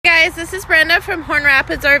guys, this is Brenda from Horn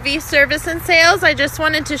Rapids RV Service and Sales. I just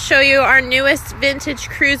wanted to show you our newest vintage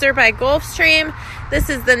cruiser by Gulfstream. This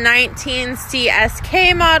is the 19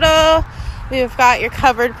 CSK model. We've got your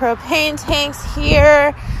covered propane tanks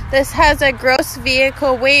here. This has a gross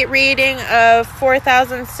vehicle weight rating of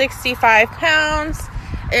 4,065 pounds.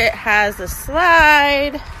 It has a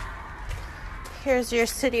slide. Here's your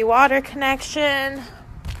city water connection.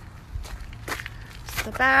 It's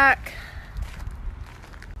the back.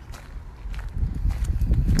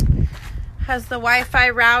 Has the Wi-Fi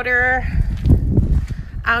router,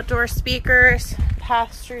 outdoor speakers,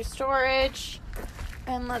 pass-through storage,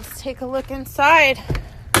 and let's take a look inside.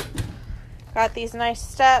 Got these nice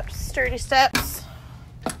steps, sturdy steps.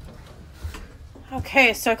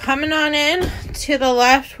 Okay, so coming on in to the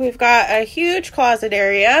left, we've got a huge closet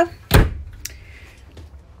area.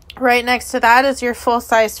 Right next to that is your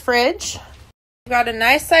full-size fridge. You've got a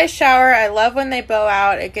nice size shower. I love when they bow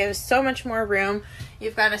out. It gives so much more room.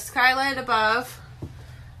 You've got a skylight above,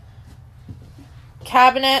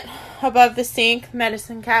 cabinet above the sink,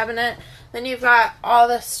 medicine cabinet. Then you've got all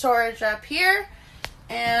the storage up here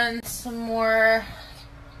and some more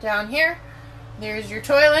down here. There's your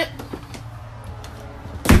toilet.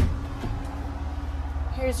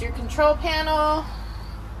 Here's your control panel.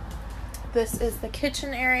 This is the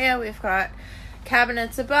kitchen area. We've got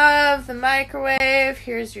cabinets above, the microwave.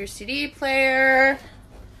 Here's your CD player.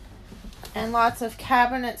 And lots of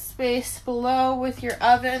cabinet space below with your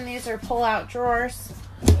oven. These are pull-out drawers.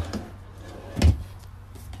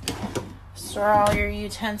 Store all your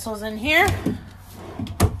utensils in here.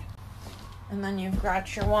 And then you've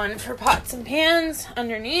got your one for pots and pans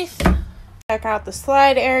underneath. Check out the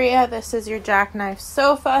slide area. This is your jackknife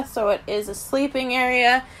sofa, so it is a sleeping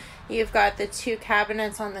area. You've got the two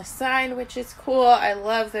cabinets on the side, which is cool. I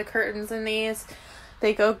love the curtains in these.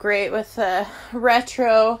 They go great with the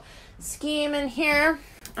retro scheme in here.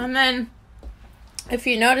 And then if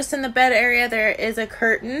you notice in the bed area, there is a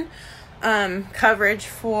curtain coverage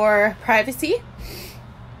for privacy.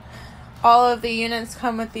 All of the units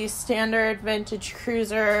come with these standard vintage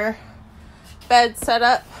cruiser bed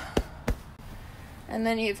setup. And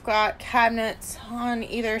then you've got cabinets on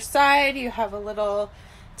either side. You have a little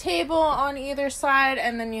table on either side,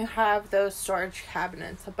 and then you have those storage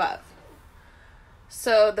cabinets above.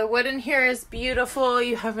 So the wood in here is beautiful.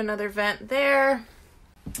 You have another vent there.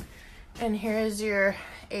 And here's your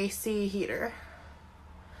AC heater.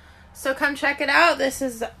 So come check it out. This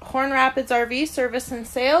is Horn Rapids RV Service and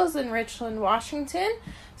Sales in Richland, Washington.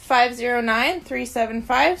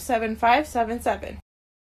 509-375-7577.